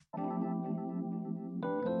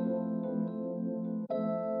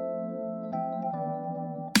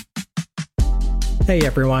Hey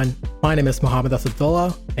everyone, my name is Mohammed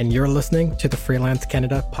Asadullah, and you're listening to the Freelance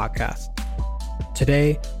Canada podcast.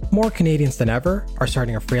 Today, more Canadians than ever are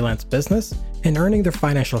starting a freelance business and earning their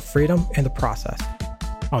financial freedom in the process.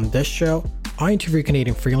 On this show, I interview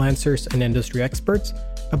Canadian freelancers and industry experts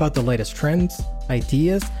about the latest trends,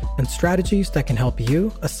 ideas, and strategies that can help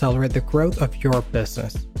you accelerate the growth of your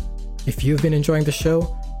business. If you've been enjoying the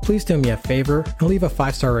show, please do me a favor and leave a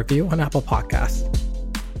 5-star review on Apple Podcasts.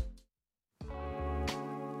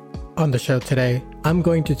 On the show today, I'm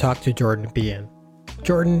going to talk to Jordan Behan.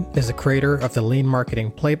 Jordan is the creator of the Lean Marketing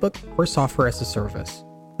Playbook for Software as a Service,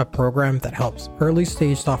 a program that helps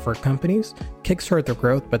early-stage software companies kickstart their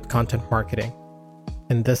growth with content marketing.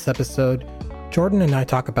 In this episode, Jordan and I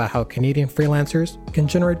talk about how Canadian freelancers can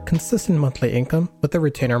generate consistent monthly income with a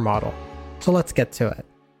retainer model. So let's get to it.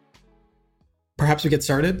 Perhaps we get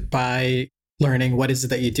started by learning what is it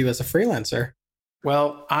that you do as a freelancer.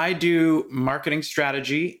 Well, I do marketing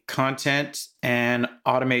strategy, content, and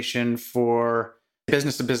automation for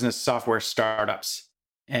business-to-business software startups.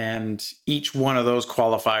 And each one of those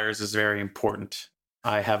qualifiers is very important.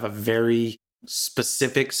 I have a very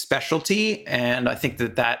specific specialty, and I think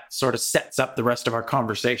that sort of sets up the rest of our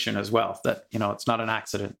conversation as well, that, it's not an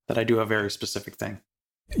accident that I do a very specific thing.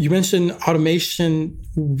 You mentioned automation.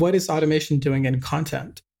 What is automation doing in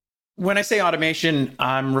content? When I say automation,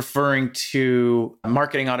 I'm referring to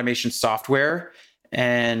marketing automation software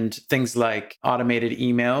and things like automated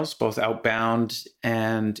emails, both outbound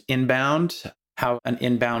and inbound. How an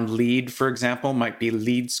inbound lead, for example, might be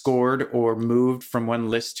lead scored or moved from one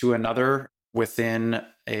list to another within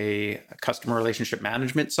a customer relationship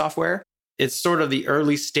management software. It's sort of the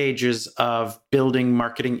early stages of building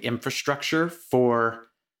marketing infrastructure for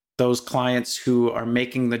those clients who are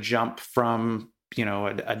making the jump from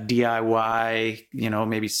a DIY,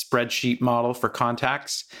 maybe spreadsheet model for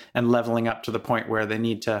contacts and leveling up to the point where they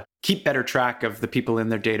need to keep better track of the people in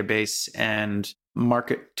their database and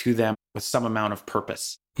market to them with some amount of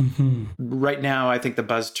purpose. Mm-hmm. Right now, I think the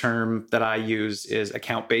buzz term that I use is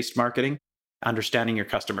account-based marketing, understanding your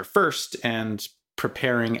customer first and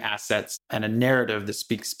preparing assets and a narrative that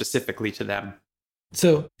speaks specifically to them.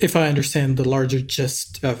 So if I understand, the larger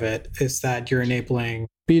gist of it is that you're enabling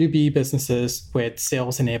B2B businesses with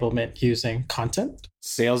sales enablement using content?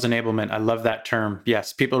 Sales enablement. I love that term.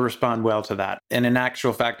 Yes, people respond well to that. And in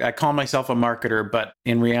actual fact, I call myself a marketer, but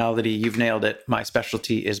in reality, you've nailed it. My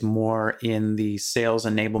specialty is more in the sales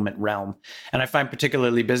enablement realm. And I find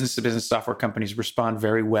particularly business-to-business software companies respond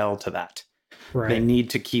very well to that. Right. They need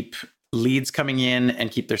to keep leads coming in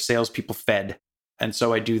and keep their salespeople fed. And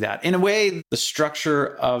so I do that. In a way, the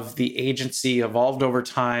structure of the agency evolved over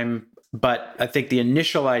time, but I think the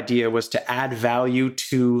initial idea was to add value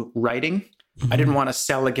to writing. Mm-hmm. I didn't want to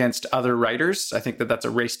sell against other writers. I think that's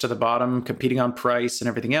a race to the bottom, competing on price and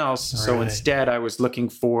everything else. Right. So instead, I was looking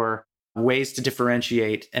for ways to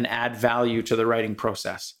differentiate and add value to the writing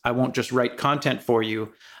process. I won't just write content for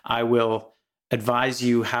you. I will advise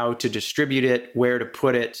you how to distribute it, where to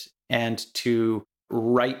put it, and to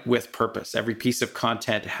write with purpose. Every piece of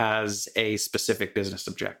content has a specific business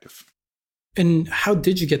objective. And how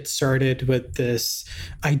did you get started with this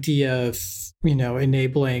idea of,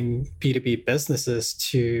 enabling B2B businesses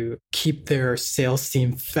to keep their sales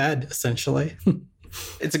team fed, essentially?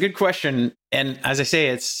 It's a good question. And as I say,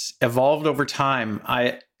 it's evolved over time.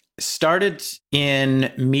 I started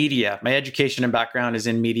in media. My education and background is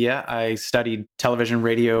in media. I studied television,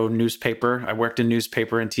 radio, newspaper. I worked in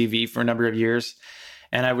newspaper and TV for a number of years.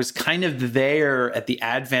 And I was kind of there at the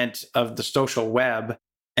advent of the social web.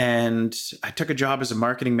 And I took a job as a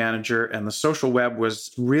marketing manager, and the social web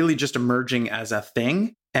was really just emerging as a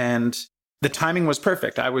thing. And the timing was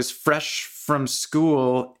perfect. I was fresh from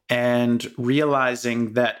school and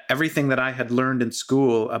realizing that everything that I had learned in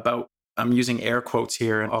school about, I'm using air quotes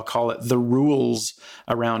here, and I'll call it the rules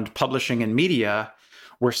around publishing and media,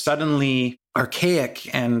 were suddenly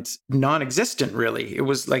archaic and non-existent, really. It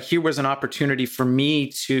was like, here was an opportunity for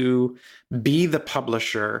me to be the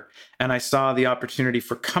publisher. And I saw the opportunity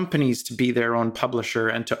for companies to be their own publisher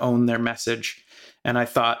and to own their message. And I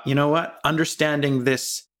thought, you know what? Understanding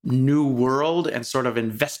this new world and sort of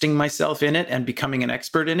investing myself in it and becoming an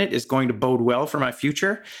expert in it is going to bode well for my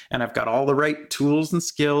future. And I've got all the right tools and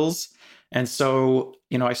skills. And so,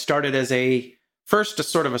 I started as first a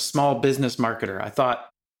sort of a small business marketer. I thought,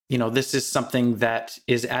 this is something that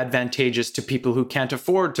is advantageous to people who can't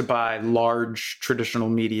afford to buy large traditional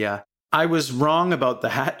media. I was wrong about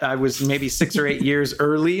that. I was maybe 6 or 8 years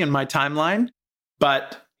early in my timeline,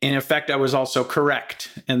 but in effect, I was also correct.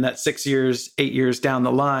 And that 6 years, 8 years down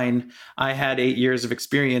the line, I had 8 years of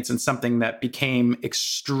experience in something that became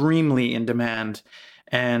extremely in demand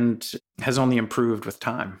and has only improved with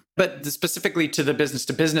time. But specifically to the business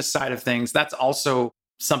to business side of things, that's also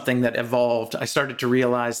something that evolved. I started to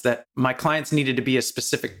realize that my clients needed to be a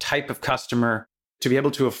specific type of customer to be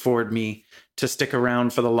able to afford me, to stick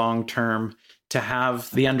around for the long term, to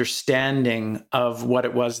have the understanding of what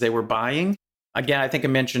it was they were buying. Again, I think I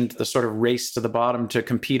mentioned the sort of race to the bottom to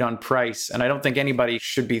compete on price. And I don't think anybody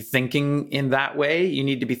should be thinking in that way. You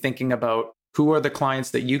need to be thinking about who are the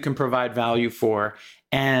clients that you can provide value for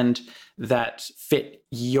and that fit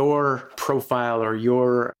your profile or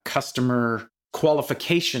your customer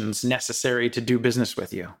qualifications necessary to do business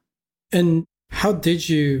with you. And how did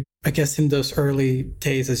you, I guess, in those early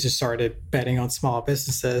days as you started betting on small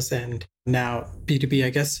businesses and now B2B, I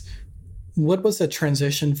guess, what was the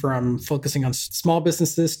transition from focusing on small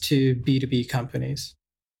businesses to B2B companies?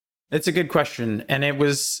 It's a good question. And it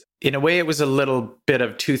was, in a way, it was a little bit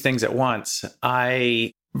of two things at once.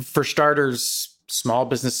 For starters, small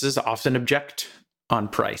businesses often object on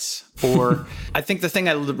price. Or I think the thing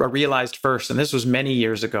I realized first, and this was many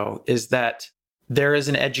years ago, is that there is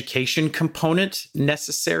an education component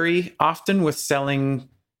necessary often with selling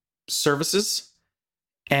services,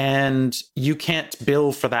 and you can't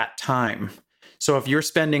bill for that time. So if you're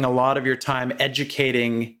spending a lot of your time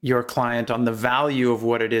educating your client on the value of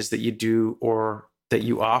what it is that you do or that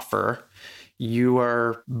you offer, you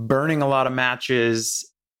are burning a lot of matches,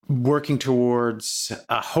 working towards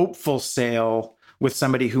a hopeful sale with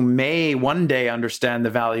somebody who may one day understand the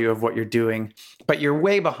value of what you're doing, but you're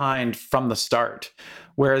way behind from the start.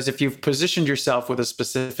 Whereas if you've positioned yourself with a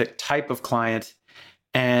specific type of client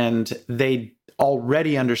and they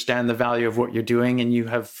already understand the value of what you're doing and you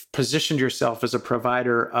have positioned yourself as a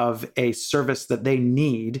provider of a service that they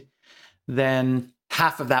need, then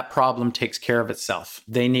half of that problem takes care of itself.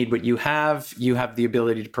 They need what you have the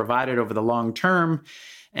ability to provide it over the long term,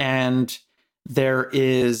 and there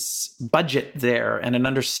is budget there and an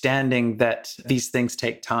understanding that these things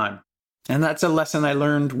take time. And that's a lesson I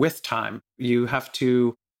learned with time. You have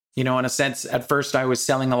to, in a sense, at first I was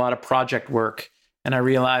selling a lot of project work, and I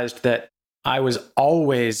realized that I was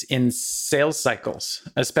always in sales cycles,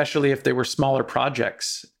 especially if they were smaller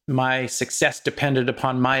projects. My success depended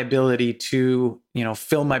upon my ability to,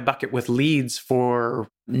 fill my bucket with leads for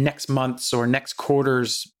next month's or next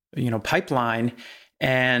quarter's, pipeline.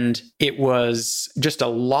 And it was just a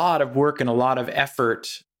lot of work and a lot of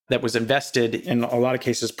effort that was invested in a lot of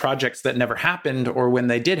cases, projects that never happened, or when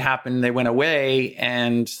they did happen, they went away.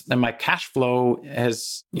 And then my cash flow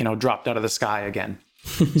has, dropped out of the sky again.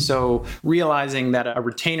 So realizing that a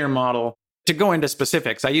retainer model, to go into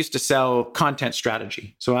specifics, I used to sell content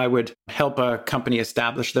strategy. So I would help a company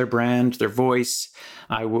establish their brand, their voice.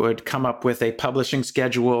 I would come up with a publishing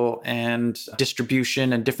schedule and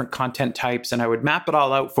distribution and different content types. And I would map it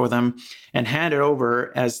all out for them and hand it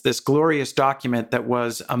over as this glorious document that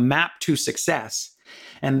was a map to success.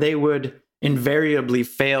 And they would invariably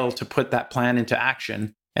fail to put that plan into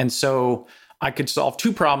action. And so I could solve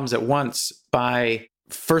two problems at once by,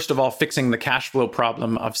 first of all, fixing the cash flow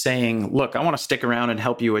problem of saying, look, I want to stick around and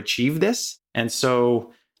help you achieve this. And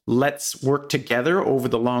so let's work together over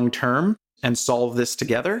the long term and solve this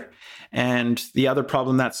together. And the other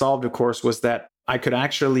problem that solved, of course, was that I could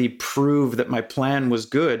actually prove that my plan was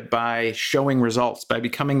good by showing results, by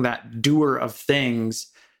becoming that doer of things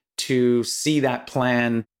to see that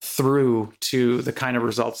plan through to the kind of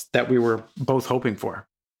results that we were both hoping for.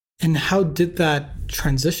 And how did that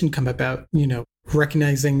transition come about?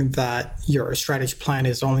 Recognizing that your strategy plan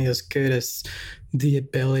is only as good as the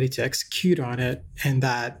ability to execute on it, and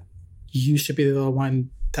that you should be the one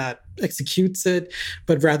that executes it,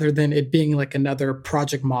 but rather than it being like another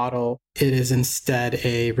project model, it is instead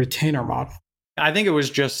a retainer model. I think it was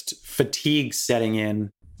just fatigue setting in,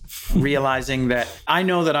 realizing that I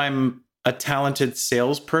know that I'm a talented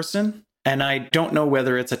salesperson, and I don't know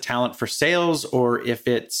whether it's a talent for sales or if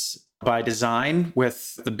it's by design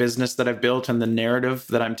with the business that I've built and the narrative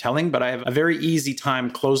that I'm telling, but I have a very easy time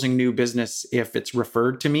closing new business if it's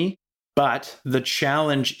referred to me. But the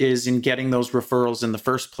challenge is in getting those referrals in the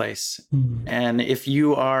first place. Mm. And if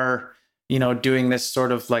you are, doing this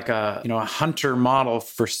sort of like a hunter model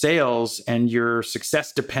for sales, and your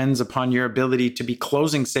success depends upon your ability to be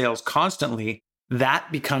closing sales constantly,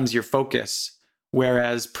 that becomes your focus.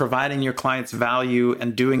 Whereas providing your clients value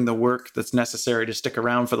and doing the work that's necessary to stick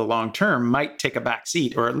around for the long term might take a back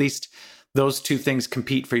seat, or at least those two things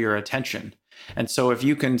compete for your attention. And so if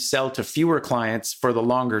you can sell to fewer clients for the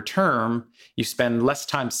longer term, you spend less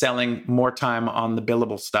time selling, more time on the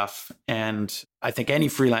billable stuff. And I think any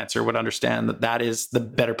freelancer would understand that that is the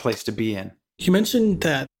better place to be in. You mentioned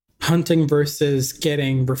that hunting versus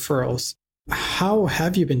getting referrals. How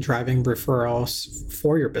have you been driving referrals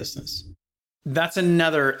for your business? That's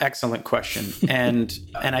another excellent question. And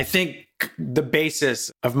I think the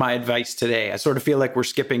basis of my advice today, I sort of feel like we're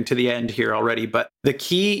skipping to the end here already, but the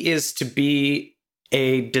key is to be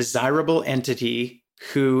a desirable entity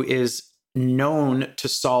who is known to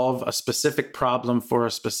solve a specific problem for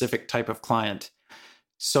a specific type of client,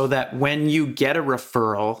 so that when you get a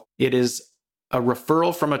referral, it is a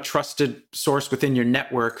referral from a trusted source within your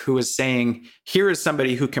network who is saying, here is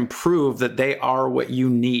somebody who can prove that they are what you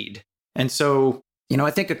need. And so, I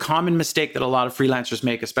think a common mistake that a lot of freelancers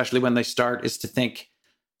make, especially when they start, is to think,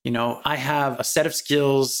 I have a set of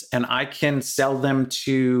skills and I can sell them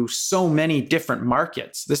to so many different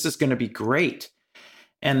markets. This is going to be great.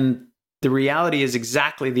 And the reality is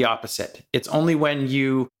exactly the opposite. It's only when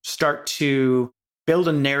you start to build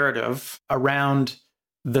a narrative around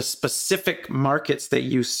the specific markets that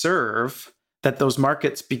you serve that those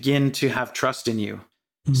markets begin to have trust in you.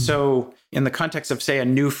 Mm-hmm. So in the context of, say, a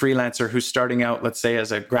new freelancer who's starting out, let's say,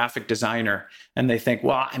 as a graphic designer, and they think,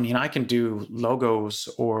 well, I can do logos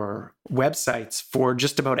or websites for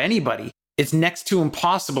just about anybody. It's next to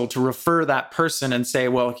impossible to refer that person and say,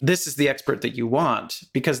 well, this is the expert that you want,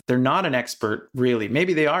 because they're not an expert, really.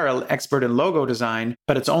 Maybe they are an expert in logo design,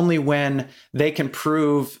 but it's only when they can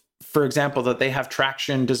prove, for example, that they have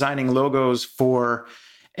traction designing logos for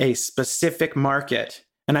a specific market.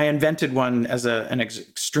 And I invented one as an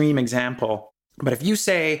extreme example. But if you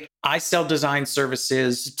say, I sell design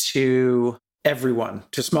services to everyone,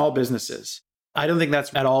 to small businesses, I don't think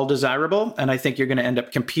that's at all desirable. And I think you're going to end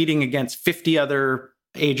up competing against 50 other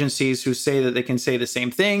agencies who say that they can say the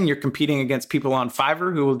same thing. You're competing against people on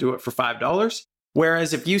Fiverr who will do it for $5.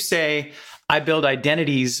 Whereas if you say, I build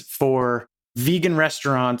identities for vegan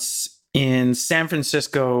restaurants in San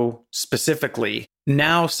Francisco specifically,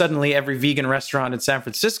 now suddenly every vegan restaurant in San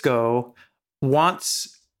Francisco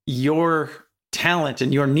wants your talent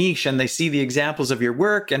and your niche, and they see the examples of your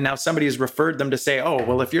work. And now somebody has referred them to say, oh,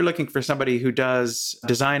 well, if you're looking for somebody who does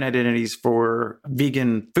design identities for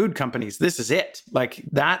vegan food companies, this is it. Like,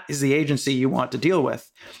 that is the agency you want to deal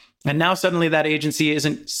with. And now suddenly that agency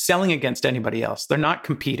isn't selling against anybody else. They're not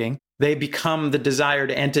competing. They become the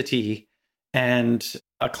desired entity, and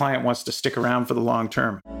a client wants to stick around for the long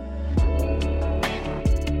term.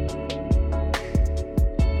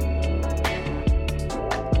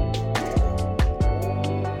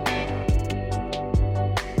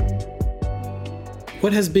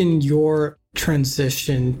 What has been your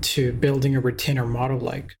transition to building a retainer model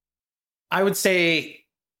like? I would say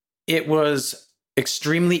it was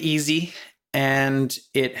extremely easy, and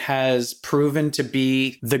it has proven to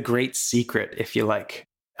be the great secret, if you like.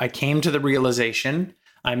 I came to the realization,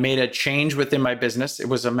 I made a change within my business. It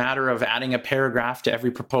was a matter of adding a paragraph to every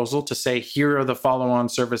proposal to say, here are the follow-on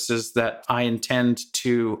services that I intend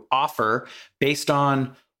to offer based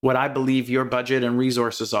on what I believe your budget and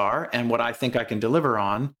resources are and what I think I can deliver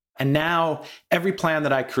on. And now every plan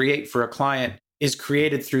that I create for a client is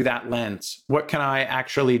created through that lens. What can I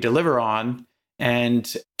actually deliver on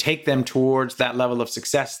and take them towards that level of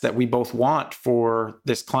success that we both want for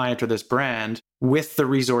this client or this brand with the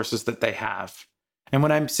resources that they have? And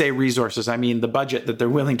when I say resources, I mean the budget that they're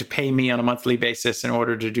willing to pay me on a monthly basis in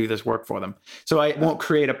order to do this work for them. So I won't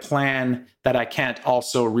create a plan that I can't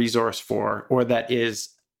also resource for, or that is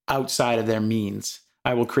outside of their means.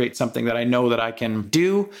 I will create something that I know that I can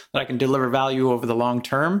do, that I can deliver value over the long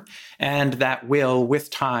term, and that will, with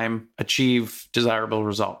time, achieve desirable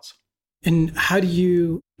results. And how do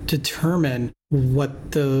you determine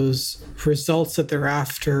what those results that they're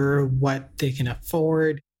after, what they can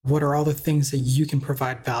afford? What are all the things that you can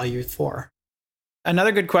provide value for?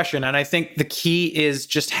 Another good question. And I think the key is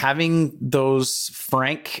just having those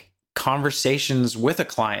frank conversations with a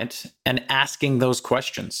client and asking those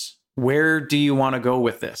questions. Where do you want to go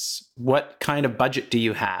with this? What kind of budget do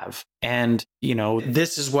you have? And,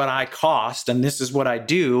 this is what I cost and this is what I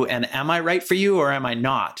do. And am I right for you or am I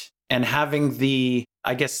not? And having the,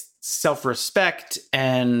 self-respect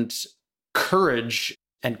and courage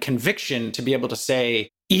and conviction to be able to say,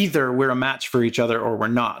 either we're a match for each other or we're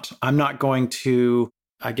not. I'm not going to,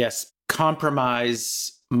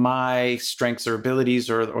 compromise my strengths or abilities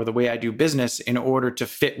or the way I do business in order to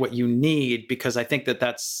fit what you need, because I think that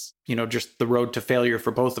that's, just the road to failure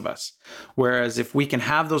for both of us. Whereas if we can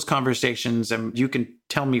have those conversations and you can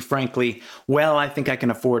tell me frankly, well, I think I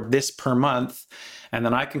can afford this per month. And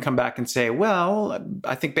then I can come back and say, well,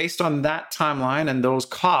 I think based on that timeline and those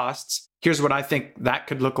costs, here's what I think that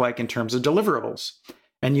could look like in terms of deliverables.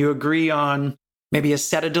 And you agree on maybe a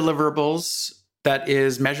set of deliverables that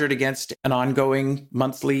is measured against an ongoing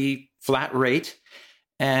monthly flat rate.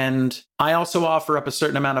 And I also offer up a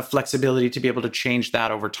certain amount of flexibility to be able to change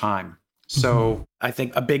that over time. So I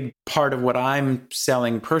think a big part of what I'm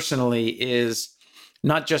selling personally is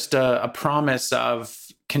not just a promise of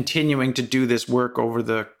continuing to do this work over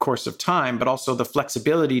the course of time, but also the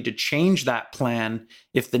flexibility to change that plan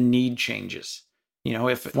if the need changes. You know,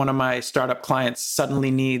 if one of my startup clients suddenly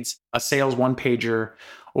needs a sales one-pager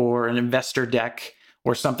or an investor deck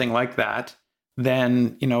or something like that,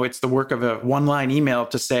 then, you know, it's the work of a one-line email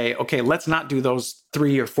to say, okay, let's not do those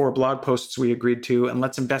 3 or 4 blog posts we agreed to, and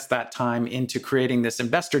let's invest that time into creating this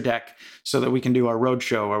investor deck so that we can do our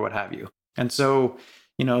roadshow or what have you. And so,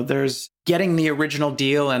 you know, there's getting the original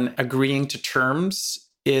deal and agreeing to terms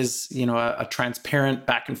is, you know, a transparent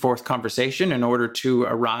back and forth conversation in order to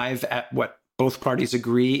arrive at what both parties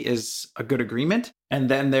agree is a good agreement. And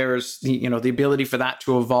then there's the, you know, the ability for that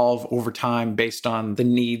to evolve over time based on the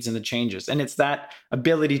needs and the changes. And it's that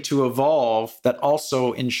ability to evolve that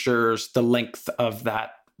also ensures the length of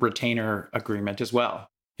that retainer agreement as well.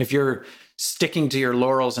 If you're sticking to your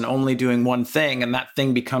laurels and only doing one thing and that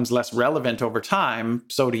thing becomes less relevant over time,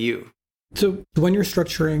 so do you. So when you're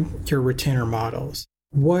structuring your retainer models,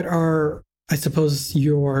 what are, I suppose,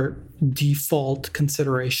 your default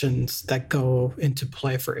considerations that go into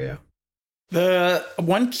play for you? The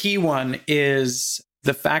one key one is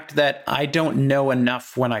the fact that I don't know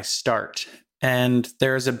enough when I start. And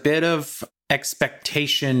there's a bit of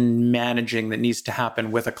expectation managing that needs to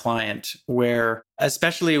happen with a client where,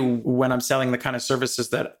 especially when I'm selling the kind of services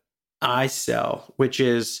that I sell, which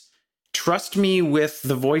is trust me with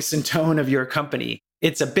the voice and tone of your company.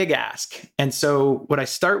 It's a big ask. And so what I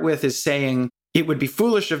start with is saying, it would be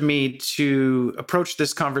foolish of me to approach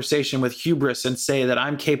this conversation with hubris and say that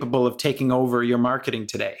I'm capable of taking over your marketing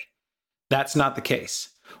today. That's not the case.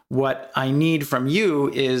 What I need from you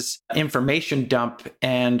is information dump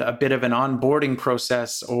and a bit of an onboarding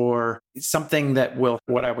process or something that will,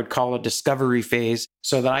 what I would call a discovery phase,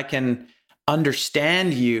 so that I can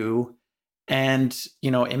understand you and,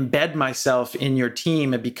 you know, embed myself in your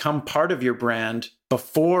team and become part of your brand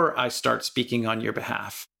before I start speaking on your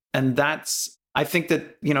behalf. And that's, I think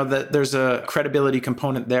that, you know, that there's a credibility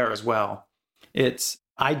component there as well. It's,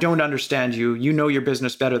 I don't understand you. You know your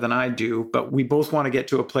business better than I do, but we both want to get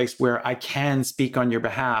to a place where I can speak on your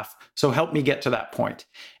behalf. So help me get to that point.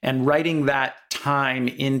 And writing that time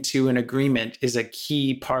into an agreement is a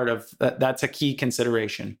key part of that. That's a key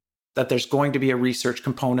consideration, that there's going to be a research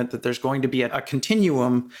component, that there's going to be a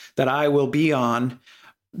continuum that I will be on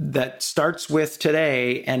that starts with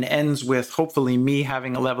today and ends with hopefully me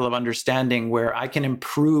having a level of understanding where I can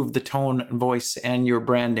improve the tone and voice and your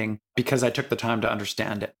branding because I took the time to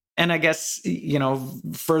understand it. And I guess, you know,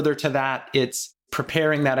 further to that, it's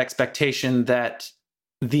preparing that expectation that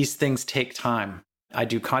these things take time. I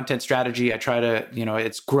do content strategy. I try to, you know,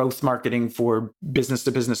 it's growth marketing for business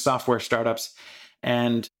to business software startups.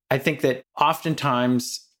 And I think that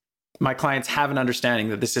oftentimes my clients have an understanding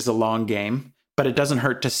that this is a long game. But it doesn't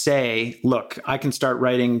hurt to say, look, I can start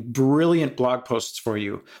writing brilliant blog posts for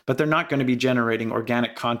you, but they're not going to be generating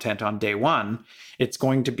organic content on day one. It's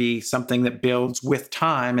going to be something that builds with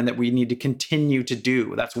time and that we need to continue to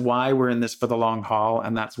do. That's why we're in this for the long haul.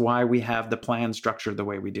 And that's why we have the plan structured the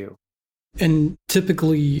way we do. And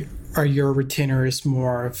typically, are your retainers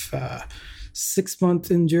more of 6 month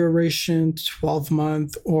in duration,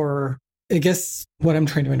 12-month, or I guess what I'm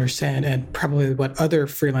trying to understand, and probably what other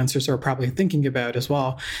freelancers are probably thinking about as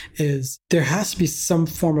well, is there has to be some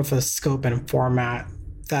form of a scope and format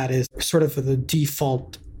that is sort of the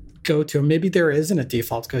default go-to. Maybe there isn't a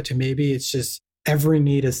default go-to. Maybe it's just every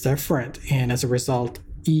need is different. And as a result,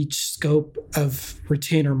 each scope of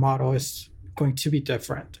retainer model is going to be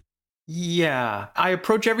different. Yeah, I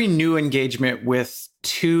approach every new engagement with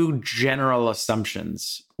 2 general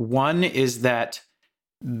assumptions. One is that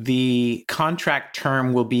the contract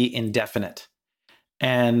term will be indefinite.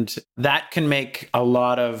 And that can make a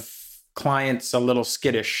lot of clients a little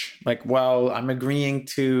skittish. Like, well, I'm agreeing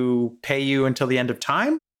to pay you until the end of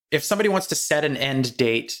time. If somebody wants to set an end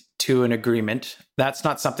date to an agreement, that's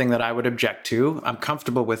not something that I would object to. I'm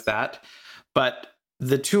comfortable with that. But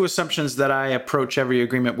the 2 assumptions that I approach every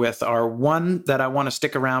agreement with are, one, that I want to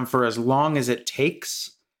stick around for as long as it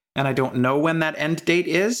takes, and I don't know when that end date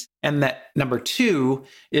is. And that number 2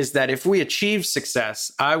 is that if we achieve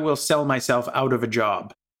success, I will sell myself out of a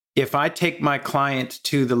job. if I take my client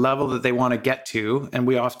to the level that they want to get to, and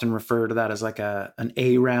we often refer to that as like an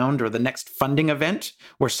A round or the next funding event,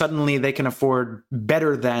 where suddenly they can afford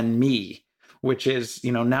better than me, which is,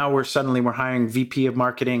 now we're hiring VP of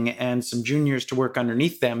marketing and some juniors to work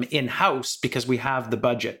underneath them in-house because we have the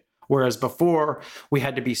budget. Whereas before we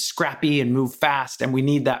had to be scrappy and move fast, and we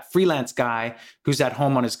need that freelance guy who's at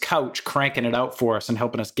home on his couch cranking it out for us and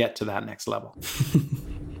helping us get to that next level.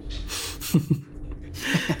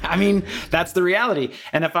 I mean, that's the reality.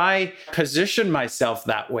 And if I position myself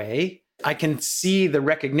that way, I can see the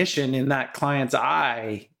recognition in that client's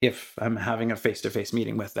eye, if I'm having a face-to-face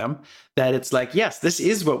meeting with them, that it's like, yes, this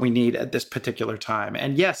is what we need at this particular time.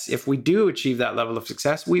 And yes, if we do achieve that level of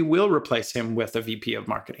success, we will replace him with a VP of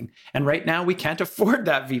marketing. And right now we can't afford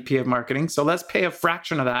that VP of marketing. So let's pay a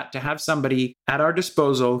fraction of that to have somebody at our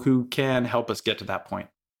disposal who can help us get to that point.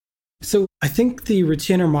 So I think the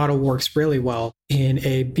retainer model works really well in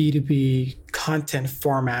a B2B content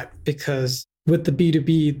format, because with the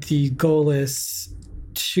B2B, the goal is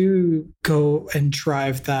to go and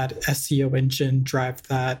drive that SEO engine, drive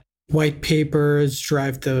that white papers,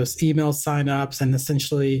 drive those email signups, and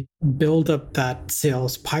essentially build up that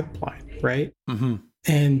sales pipeline, right? Mm-hmm.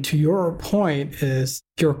 And to your point is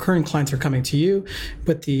your current clients are coming to you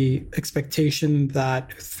with the expectation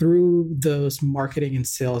that through those marketing and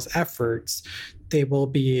sales efforts, they will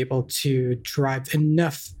be able to drive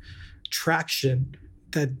enough traction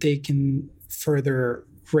that they can further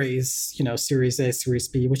raise, Series A, Series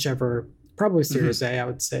B, whichever, probably Series A, I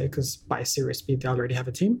would say, because by Series B, they already have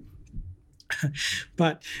a team.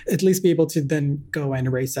 But at least be able to then go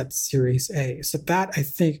and raise that Series A. So that, I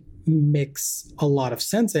think, makes a lot of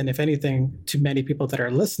sense. And if anything, to many people that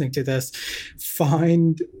are listening to this,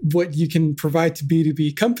 find what you can provide to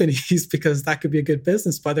B2B companies, because that could be a good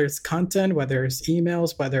business, whether it's content, whether it's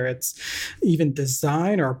emails, whether it's even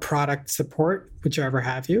design or product support, whichever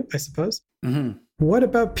have you, I suppose. Mm-hmm. What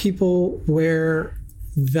about people where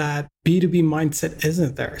that B2B mindset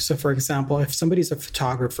isn't there? So for example, if somebody's a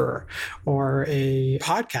photographer or a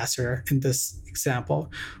podcaster in this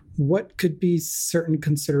example, what could be certain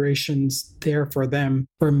considerations there for them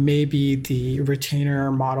where maybe the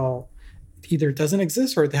retainer model either doesn't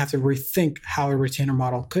exist or they have to rethink how a retainer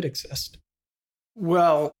model could exist?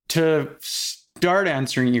 Well, to start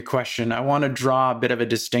answering your question, I want to draw a bit of a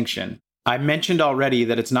distinction. I mentioned already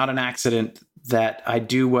that it's not an accident that I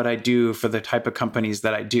do what I do for the type of companies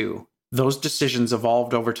that I do. Those decisions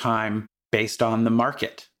evolved over time based on the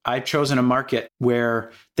market. I've chosen a market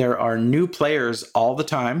where there are new players all the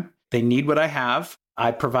time. They need what I have.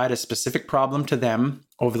 I provide a specific problem to them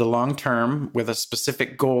over the long term with a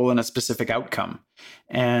specific goal and a specific outcome.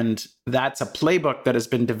 And that's a playbook that has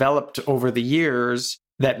been developed over the years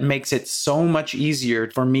that makes it so much easier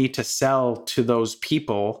for me to sell to those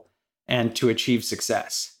people and to achieve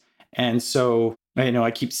success. And so,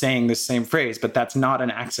 I keep saying this same phrase, but that's not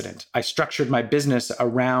an accident. I structured my business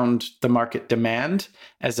around the market demand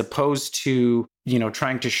as opposed to,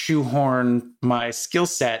 trying to shoehorn my skill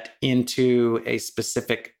set into a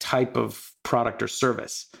specific type of product or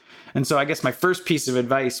service. And so I guess my first piece of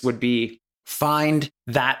advice would be find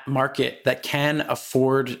that market that can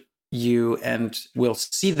afford you and will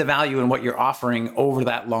see the value in what you're offering over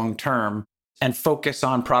that long term, and focus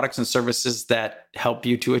on products and services that help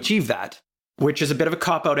you to achieve that. Which is a bit of a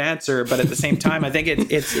cop-out answer, but at the same time, I think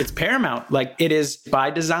it's paramount. Like, it is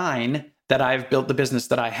by design that I've built the business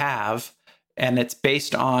that I have, and it's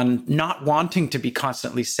based on not wanting to be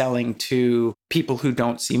constantly selling to people who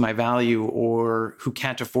don't see my value or who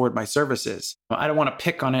can't afford my services. I don't want to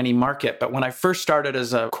pick on any market, but when I first started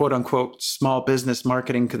as a quote-unquote small business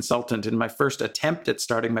marketing consultant in my first attempt at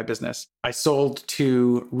starting my business, I sold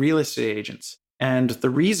to real estate agents. And the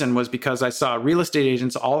reason was because I saw real estate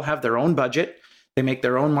agents all have their own budget. They make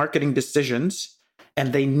their own marketing decisions,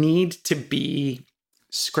 and they need to be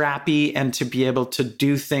scrappy and to be able to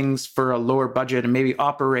do things for a lower budget and maybe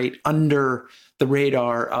operate under the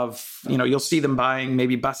radar of, you'll see them buying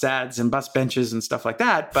maybe bus ads and bus benches and stuff like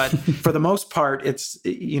that. But for the most part, it's,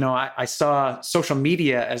 I saw social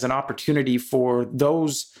media as an opportunity for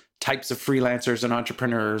those types of freelancers and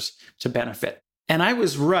entrepreneurs to benefit. And I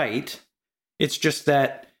was right. It's just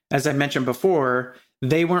that, as I mentioned before,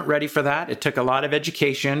 they weren't ready for that. It took a lot of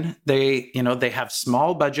education. They have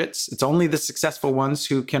small budgets. It's only the successful ones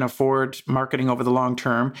who can afford marketing over the long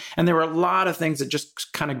term. And there were a lot of things that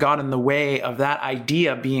just kind of got in the way of that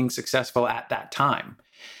idea being successful at that time.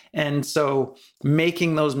 And so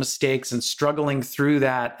making those mistakes and struggling through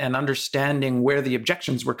that and understanding where the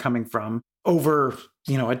objections were coming from over,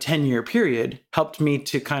 a 10-year period helped me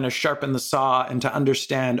to kind of sharpen the saw and to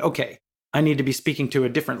understand, okay, I need to be speaking to a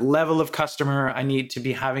different level of customer. I need to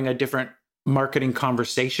be having a different marketing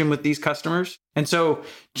conversation with these customers. And so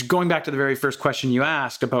going back to the very first question you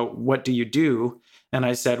asked about what do you do? And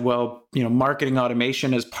I said, well, marketing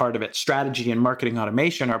automation is part of it. Strategy and marketing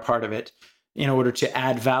automation are part of it in order to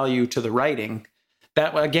add value to the writing.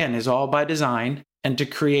 That, again, is all by design and to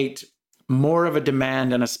create more of a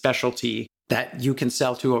demand and a specialty that you can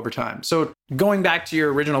sell to over time. So going back to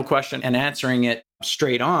your original question and answering it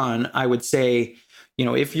straight on, I would say,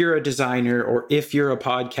 if you're a designer or if you're a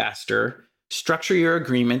podcaster, structure your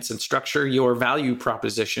agreements and structure your value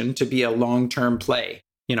proposition to be a long-term play.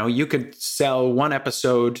 You could sell one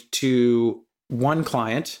episode to one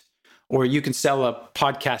client, or you can sell a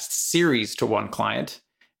podcast series to one client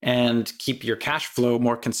and keep your cash flow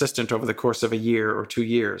more consistent over the course of a year or 2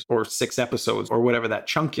 years or 6 episodes or whatever that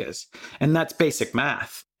chunk is. And that's basic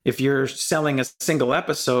math. If you're selling a single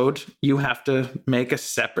episode, you have to make a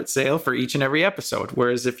separate sale for each and every episode.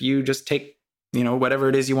 Whereas if you just take whatever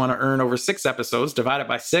it is you want to earn over 6 episodes, divide it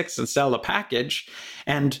by 6 and sell a package.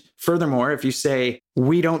 And furthermore, if you say,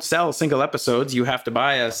 we don't sell single episodes, you have to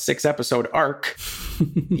buy a 6 episode arc,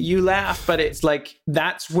 you laugh, but it's like,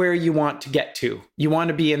 that's where you want to get to. You want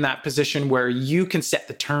to be in that position where you can set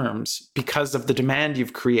the terms because of the demand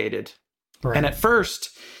you've created. Right. And at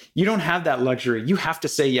first, you don't have that luxury. You have to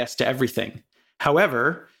say yes to everything.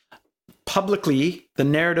 However, publicly, the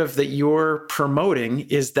narrative that you're promoting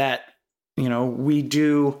is that we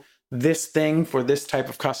do this thing for this type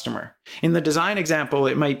of customer. In the design example,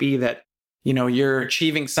 it might be that, you're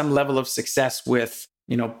achieving some level of success with,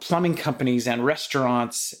 plumbing companies and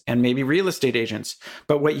restaurants and maybe real estate agents.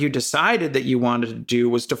 But what you decided that you wanted to do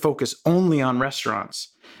was to focus only on restaurants.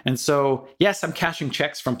 And so, yes, I'm cashing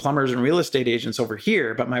checks from plumbers and real estate agents over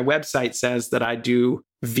here, but my website says that I do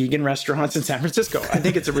vegan restaurants in San Francisco. I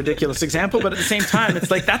think it's a ridiculous example, but at the same time,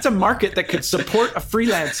 it's like, that's a market that could support a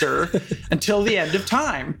freelancer until the end of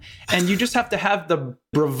time. And you just have to have the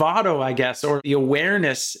bravado, I guess, or the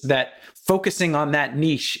awareness that focusing on that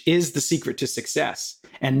niche is the secret to success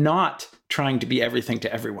and not trying to be everything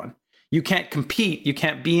to everyone. You can't compete. You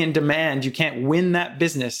can't be in demand. You can't win that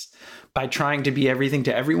business by trying to be everything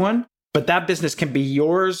to everyone. But that business can be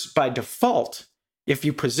yours by default if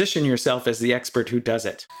you position yourself as the expert who does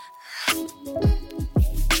it.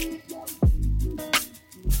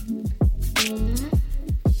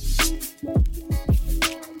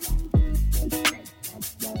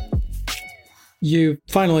 You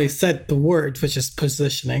finally said the word, which is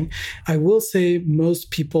positioning. I will say most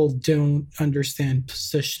people don't understand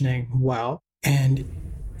positioning well. And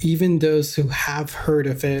even those who have heard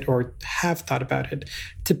of it or have thought about it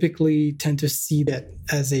typically tend to see that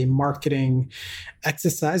as a marketing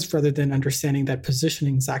exercise rather than understanding that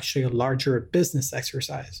positioning is actually a larger business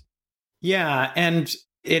exercise. Yeah, and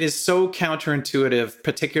it is so counterintuitive,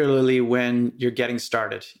 particularly when you're getting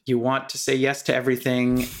started. You want to say yes to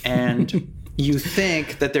everything, and you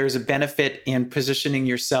think that there's a benefit in positioning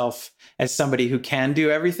yourself as somebody who can do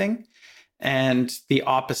everything. And the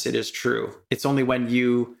opposite is true. It's only when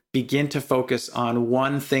you begin to focus on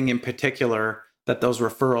one thing in particular that those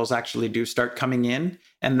referrals actually do start coming in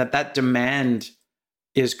and that demand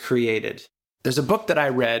is created. There's a book that I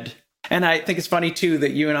read, and I think it's funny too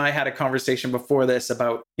that you and I had a conversation before this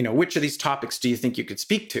about, which of these topics do you think you could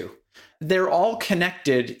speak to? They're all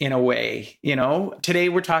connected in a way. Today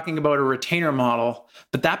we're talking about a retainer model,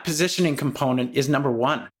 but that positioning component is number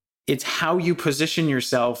one. It's how you position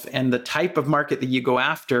yourself and the type of market that you go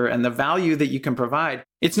after and the value that you can provide.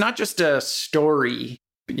 It's not just a story.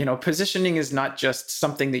 Positioning is not just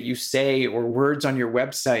something that you say or words on your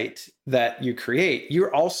website that you create.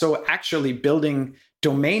 You're also actually building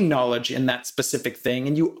domain knowledge in that specific thing.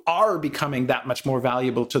 And you are becoming that much more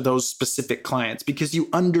valuable to those specific clients because you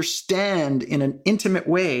understand in an intimate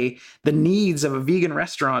way the needs of a vegan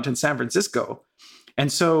restaurant in San Francisco. And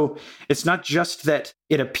so it's not just that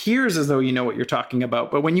it appears as though you know what you're talking about,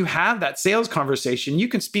 but when you have that sales conversation, you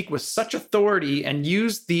can speak with such authority and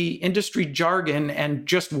use the industry jargon and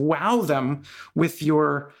just wow them with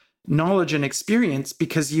your knowledge and experience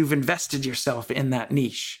because you've invested yourself in that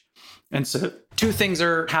niche. And so 2 things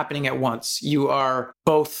are happening at once. You are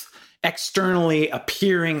both externally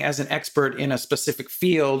appearing as an expert in a specific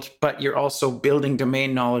field, but you're also building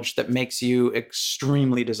domain knowledge that makes you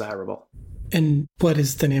extremely desirable. And what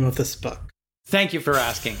is the name of this book? Thank you for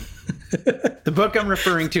asking. The book I'm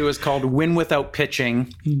referring to is called Win Without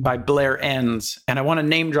Pitching by Blair Enns. And I want to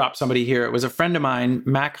name drop somebody here. It was a friend of mine,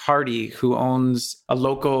 Mac Hardy, who owns a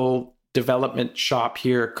local development shop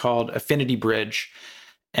here called Affinity Bridge.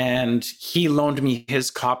 and he loaned me his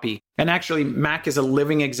copy. And actually, Mac is a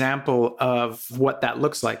living example of what that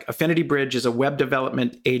looks like. Affinity Bridge is a web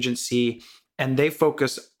development agency, and they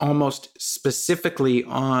focus almost specifically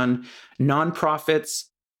on nonprofits,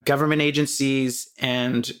 government agencies,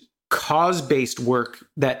 and cause-based work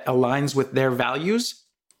that aligns with their values.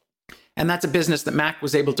 And that's a business that Mac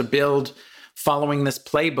was able to build following this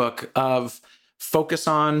playbook of focus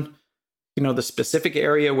on the specific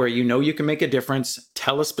area where you can make a difference,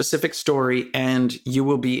 tell a specific story, and you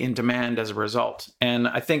will be in demand as a result. And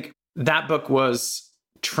I think that book was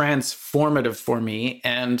transformative for me.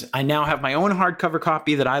 And I now have my own hardcover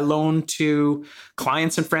copy that I loan to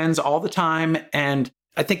clients and friends all the time. And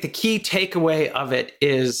I think the key takeaway of it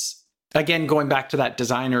is, again, going back to that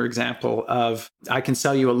designer example of I can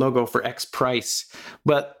sell you a logo for X price,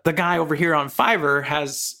 but the guy over here on Fiverr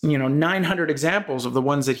has, 900 examples of the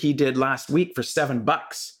ones that he did last week for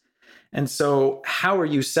 $7. And so how are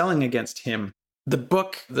you selling against him? The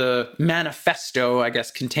book, the manifesto, I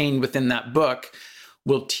guess, contained within that book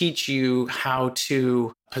will teach you how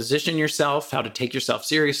to position yourself, how to take yourself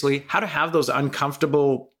seriously, how to have those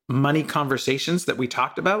uncomfortable money conversations that we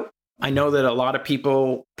talked about. I know that a lot of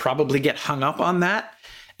people probably get hung up on that.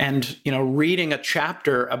 And, reading a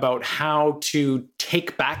chapter about how to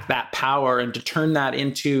take back that power and to turn that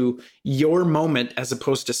into your moment as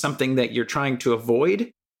opposed to something that you're trying to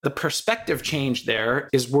avoid, the perspective change there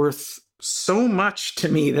is worth so much to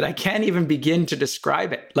me that I can't even begin to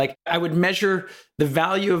describe it. Like, I would measure the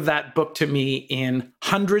value of that book to me in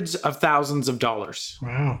hundreds of thousands of dollars.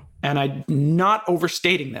 Wow. And I'm not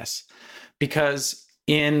overstating this, because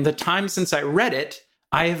in the time since I read it,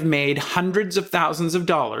 I have made hundreds of thousands of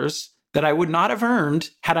dollars that I would not have earned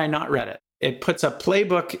had I not read it. It puts a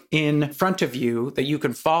playbook in front of you that you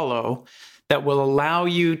can follow that will allow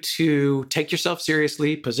you to take yourself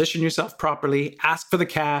seriously, position yourself properly, ask for the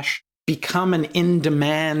cash, become an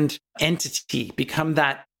in-demand entity, become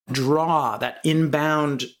that draw, that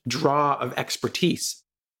inbound draw of expertise.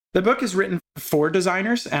 The book is written for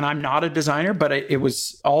designers, and I'm not a designer, but it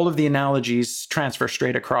was all of the analogies transfer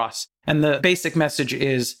straight across. And the basic message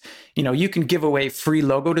is, you can give away free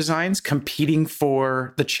logo designs competing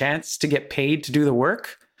for the chance to get paid to do the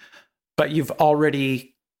work, but you've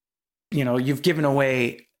already, you've given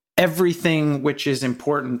away everything which is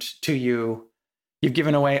important to you. You've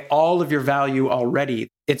given away all of your value already.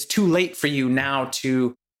 It's too late for you now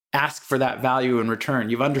to ask for that value in return.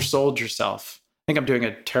 You've undersold yourself. I think I'm doing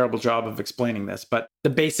a terrible job of explaining this, but the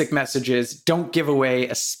basic message is don't give away,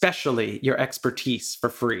 especially your expertise, for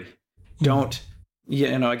free. Don't,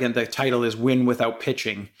 again, the title is Win Without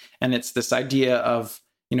Pitching. And it's this idea of,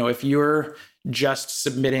 if you're just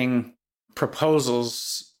submitting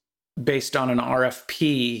proposals based on an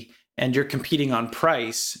RFP and you're competing on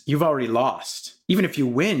price, you've already lost. Even if you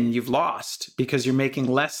win, you've lost because you're making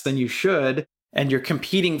less than you should. And you're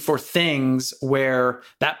competing for things where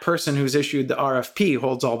that person who's issued the RFP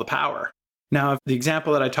holds all the power. Now, the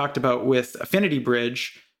example that I talked about with Affinity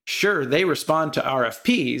Bridge, sure, they respond to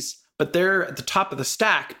RFPs, but they're at the top of the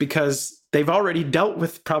stack because they've already dealt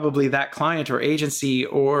with probably that client or agency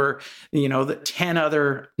or, the 10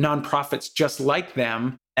 other nonprofits just like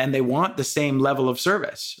them, and they want the same level of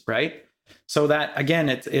service, right? So that, again,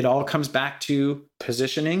 it all comes back to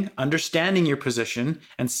positioning, understanding your position,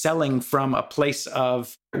 and selling from a place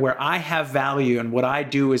of where I have value and what I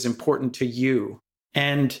do is important to you.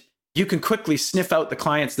 And you can quickly sniff out the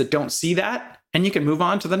clients that don't see that, and you can move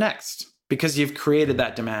on to the next because you've created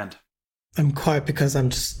that demand. I'm quiet because I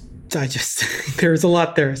just there's a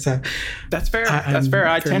lot there. So that's fair. That's fair.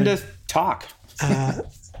 I tend to talk.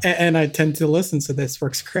 And I tend to listen, so this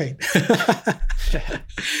works great.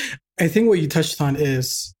 I think what you touched on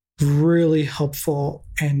is really helpful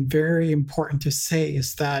and very important to say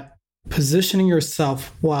is that positioning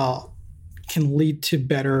yourself well can lead to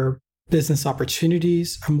better business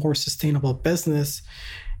opportunities, a more sustainable business,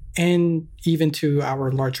 and even to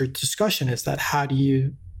our larger discussion is that how do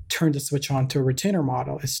you turn the switch on to a retainer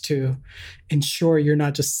model is to ensure you're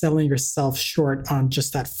not just selling yourself short on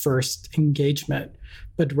just that first engagement,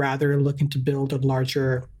 but rather looking to build a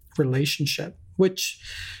larger relationship, which,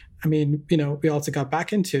 we also got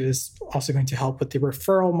back into is also going to help with the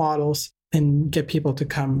referral models and get people to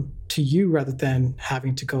come to you rather than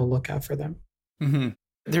having to go look out for them. Mm-hmm.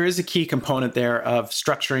 There is a key component there of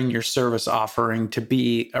structuring your service offering to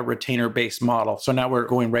be a retainer-based model. So now we're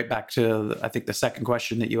going right back to, I think, the second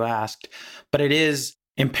question that you asked. But it is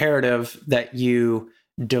imperative that you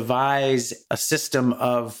devise a system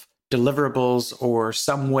of deliverables or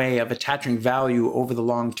some way of attaching value over the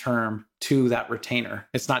long term to that retainer.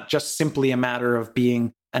 It's not just simply a matter of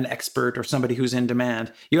being an expert or somebody who's in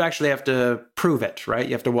demand. You actually have to prove it, right?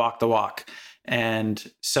 You have to walk the walk.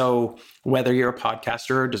 And so whether you're a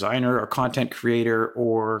podcaster or designer or content creator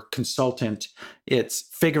or consultant, it's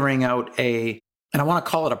figuring out and I want to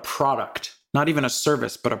call it a product, not even a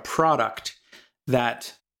service, but a product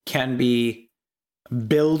that can be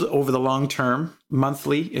billed over the long term.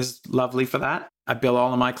 Monthly is lovely for that. I bill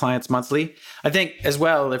all of my clients monthly. I think as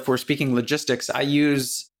well, if we're speaking logistics, I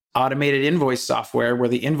use automated invoice software where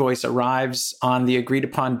the invoice arrives on the agreed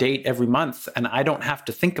upon date every month and I don't have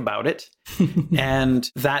to think about it. And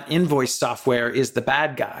that invoice software is the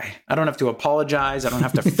bad guy. I don't have to apologize. I don't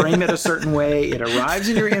have to frame it a certain way. It arrives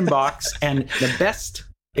in your inbox, and the best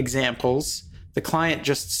examples, the client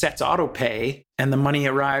just sets auto pay and the money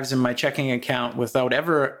arrives in my checking account without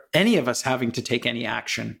ever any of us having to take any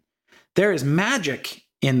action. There is magic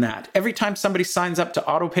in that. Every time somebody signs up to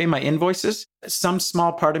auto pay my invoices, some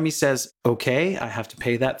small part of me says, okay, I have to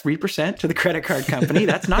pay that 3% to the credit card company.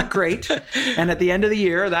 That's not great. And at the end of the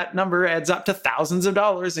year, that number adds up to thousands of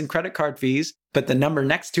dollars in credit card fees. But the number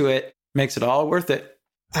next to it makes it all worth it.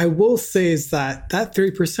 I will say is that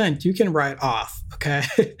 3% you can write off, okay?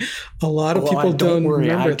 A lot of people don't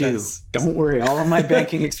remember this. Don't worry, all of my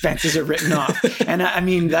banking expenses are written off. And I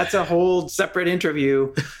mean, that's a whole separate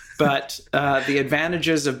interview, but the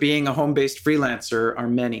advantages of being a home-based freelancer are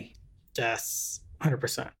many. Yes,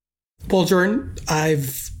 100%. Well, Jordan,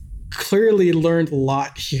 I've clearly learned a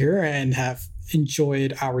lot here and have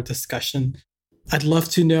enjoyed our discussion. I'd love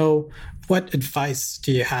to know, what advice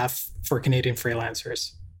do you have for Canadian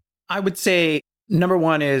freelancers? I would say number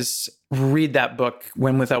one is read that book,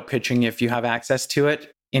 Win Without Pitching, if you have access to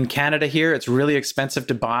it. In Canada here, it's really expensive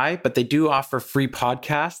to buy, but they do offer free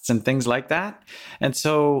podcasts and things like that. And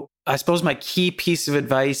so I suppose my key piece of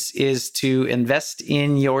advice is to invest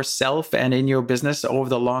in yourself and in your business over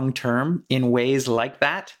the long term in ways like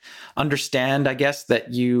that. Understand, I guess,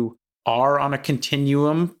 that you are on a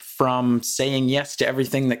continuum from saying yes to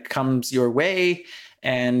everything that comes your way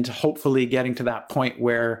and hopefully getting to that point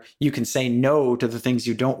where you can say no to the things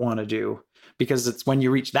you don't want to do, because it's when you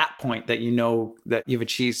reach that point that you know that you've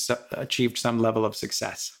achieved some level of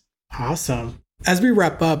success. Awesome. As we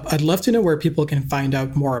wrap up, I'd love to know where people can find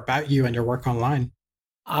out more about you and your work online.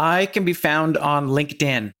 I can be found on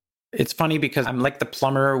LinkedIn. It's funny because I'm like the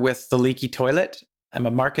plumber with the leaky toilet. I'm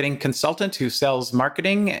a marketing consultant who sells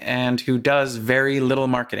marketing and who does very little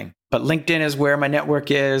marketing. But LinkedIn is where my network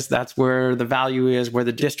is. That's where the value is, where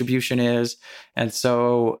the distribution is. And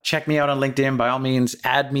so check me out on LinkedIn. By all means,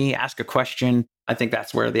 add me, ask a question. I think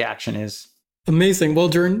that's where the action is. Amazing. Well,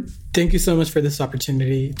 Jordan, thank you so much for this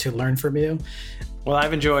opportunity to learn from you. Well,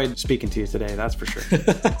 I've enjoyed speaking to you today. That's for sure.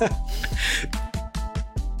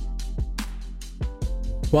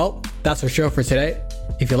 Well, that's our show for today.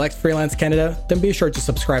 If you liked Freelance Canada, then be sure to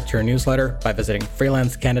subscribe to our newsletter by visiting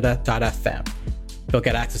freelancecanada.fm. You'll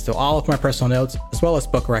get access to all of my personal notes, as well as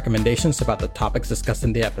book recommendations about the topics discussed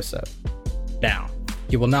in the episode. Now,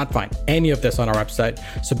 you will not find any of this on our website,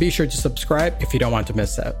 so be sure to subscribe if you don't want to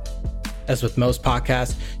miss out. As with most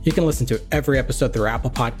podcasts, you can listen to every episode through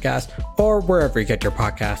Apple Podcasts or wherever you get your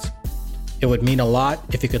podcasts. It would mean a lot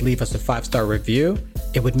if you could leave us a 5-star review.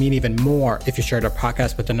 It would mean even more if you shared our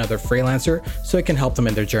podcast with another freelancer so it can help them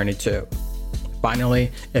in their journey too.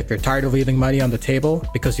 Finally, if you're tired of leaving money on the table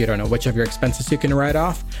because you don't know which of your expenses you can write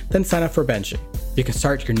off, then sign up for Benji. You can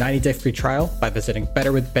start your 90-day free trial by visiting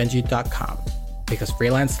betterwithbenji.com, because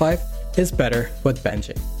freelance life is better with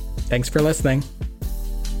Benji. Thanks for listening.